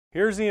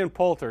Here's Ian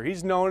Poulter.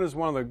 He's known as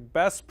one of the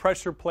best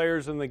pressure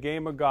players in the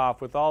game of golf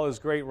with all his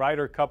great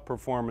Ryder Cup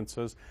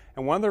performances.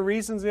 And one of the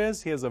reasons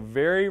is he has a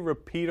very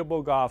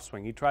repeatable golf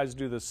swing. He tries to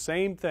do the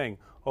same thing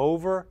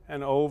over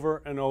and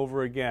over and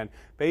over again.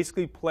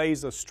 Basically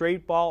plays a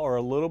straight ball or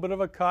a little bit of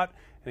a cut,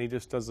 and he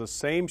just does the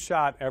same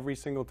shot every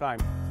single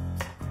time.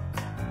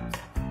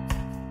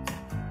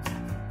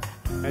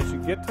 As you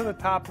get to the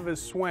top of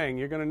his swing,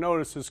 you're going to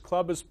notice his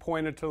club is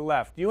pointed to the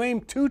left. You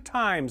aim 2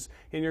 times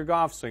in your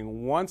golf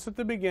swing, once at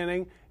the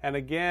beginning and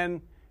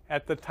again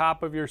at the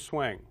top of your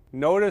swing.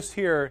 Notice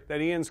here that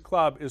Ian's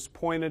club is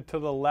pointed to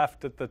the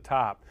left at the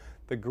top.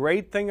 The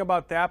great thing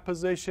about that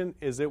position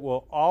is it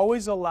will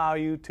always allow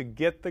you to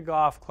get the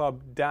golf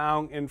club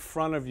down in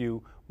front of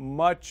you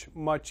much,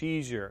 much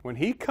easier. When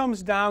he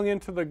comes down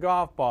into the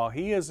golf ball,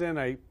 he is in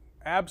a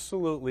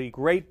absolutely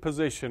great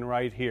position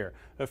right here.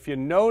 If you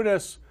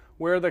notice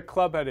where the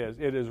club head is,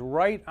 it is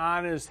right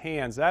on his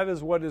hands. That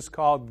is what is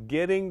called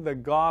getting the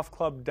golf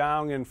club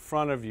down in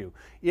front of you.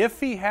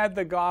 If he had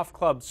the golf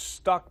club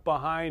stuck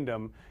behind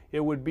him, it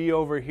would be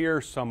over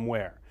here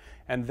somewhere.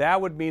 And that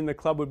would mean the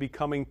club would be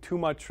coming too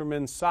much from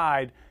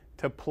inside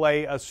to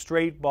play a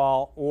straight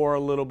ball or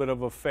a little bit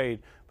of a fade.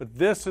 But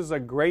this is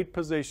a great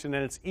position,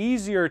 and it's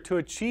easier to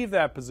achieve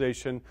that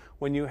position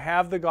when you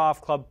have the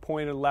golf club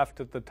pointed left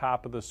at the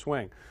top of the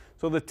swing.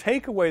 So the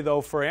takeaway,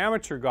 though, for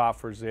amateur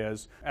golfers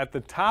is, at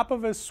the top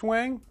of his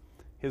swing,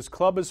 his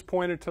club is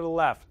pointed to the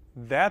left.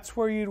 That's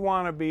where you'd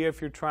want to be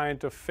if you're trying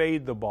to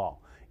fade the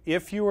ball.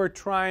 If you were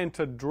trying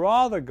to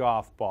draw the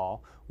golf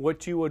ball,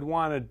 what you would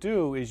want to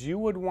do is you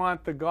would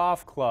want the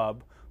golf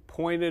club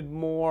pointed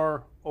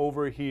more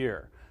over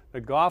here.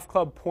 The golf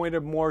club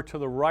pointed more to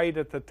the right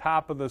at the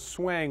top of the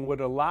swing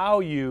would allow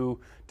you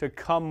to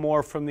come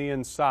more from the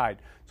inside.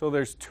 So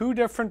there's 2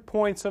 different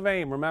points of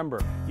aim.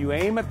 Remember, you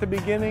aim at the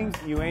beginning,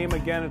 you aim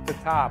again at the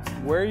top.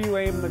 Where you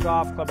aim the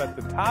golf club at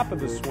the top of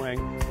the swing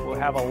will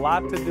have a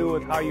lot to do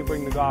with how you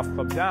bring the golf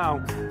club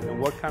down and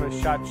what kind of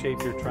shot shape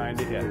you're trying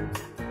to hit.